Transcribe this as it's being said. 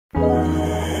Yeah,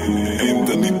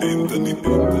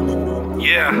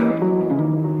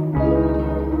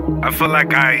 I feel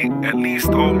like I at least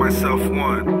owe myself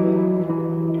one.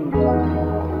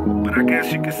 But I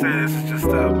guess you could say this is just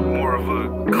more of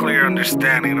a clear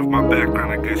understanding of my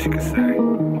background, I guess you could say.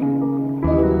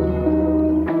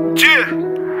 Yeah!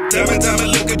 Damn it,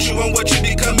 look at you and what you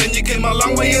becoming. You came a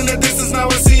long way in the distance, now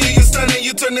I see you, you're stunning.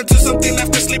 You turned into something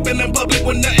after sleeping in public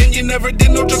with nothing. You never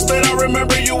did no drugs, but I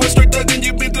remember you were straight thugging.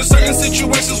 You've been through certain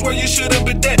situations where you should have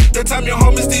been dead. The time your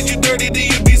homies did you dirty,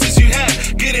 the abuses you had.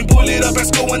 Getting bullied up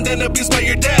at school and then abused by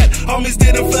your dad. Homies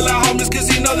didn't feel like homies cause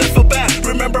you know they feel bad.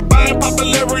 Remember buying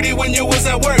popularity when you was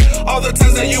at work. All the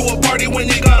times that you would party when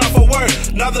you got off of work.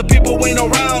 Now the people ain't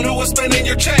around who was spending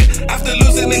your check. After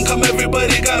losing income,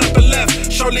 everybody got up and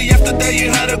left. Shortly after that, you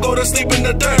had to go to sleep in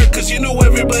the dirt, cause you knew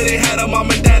everybody had a mom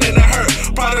and dad in a hurt.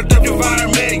 Product of your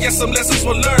environment, yes, some lessons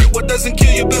were learned. What doesn't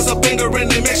kill you builds up anger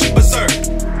and it makes you berserk.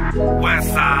 West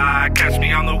side, catch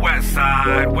me on the west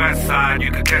side. West side,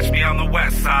 you can catch me on the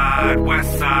west side.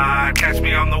 West side, catch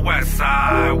me on the west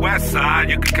side. West side,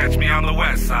 you can catch me on the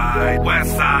west side.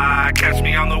 West side, catch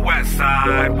me on the west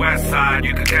side. West side,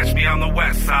 you can catch me on the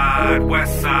west side.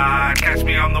 West side, catch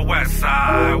me on the west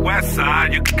side. West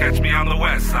side, you can catch me on the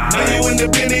west side. Now you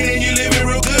independent and you living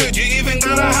real good. You even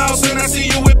got a house and I see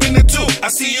you whipping it too. I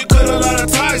see you cut a lot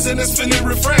of ties and it's feeling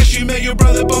refreshed. You made your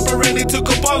brother bumper and he took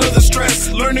up all of the stress.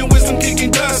 Learning wisdom,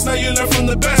 kicking dust, now you learn from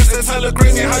the best. It's hella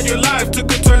crazy how your life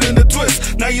took a turn and a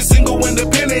twist. Now you're single,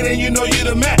 independent, and you know you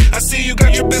the man. I see you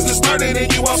got your business started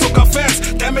and you also got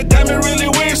fans. Damn it, really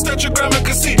weird that your grandma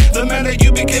could see the man that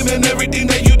you became and everything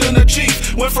that you done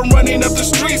achieve. Went from running up the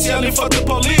streets, yelling fuck the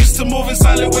police, to moving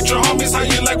silent with your homies, how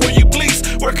you like where you please.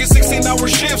 Working 16-hour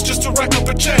shifts just to rack up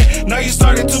a check. Now you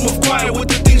starting to move quiet with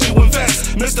the things you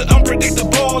invest. Mr.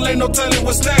 Unpredictable, ain't no telling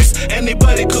what's next.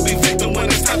 Anybody could be victim when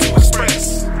it's time to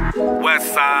express.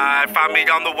 West side, find me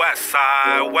on the west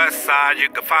side. West side, you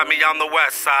can find me on the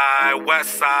west side.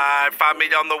 West side, find me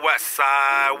on the west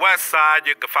side. West side,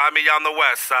 you can find me on the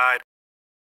west side.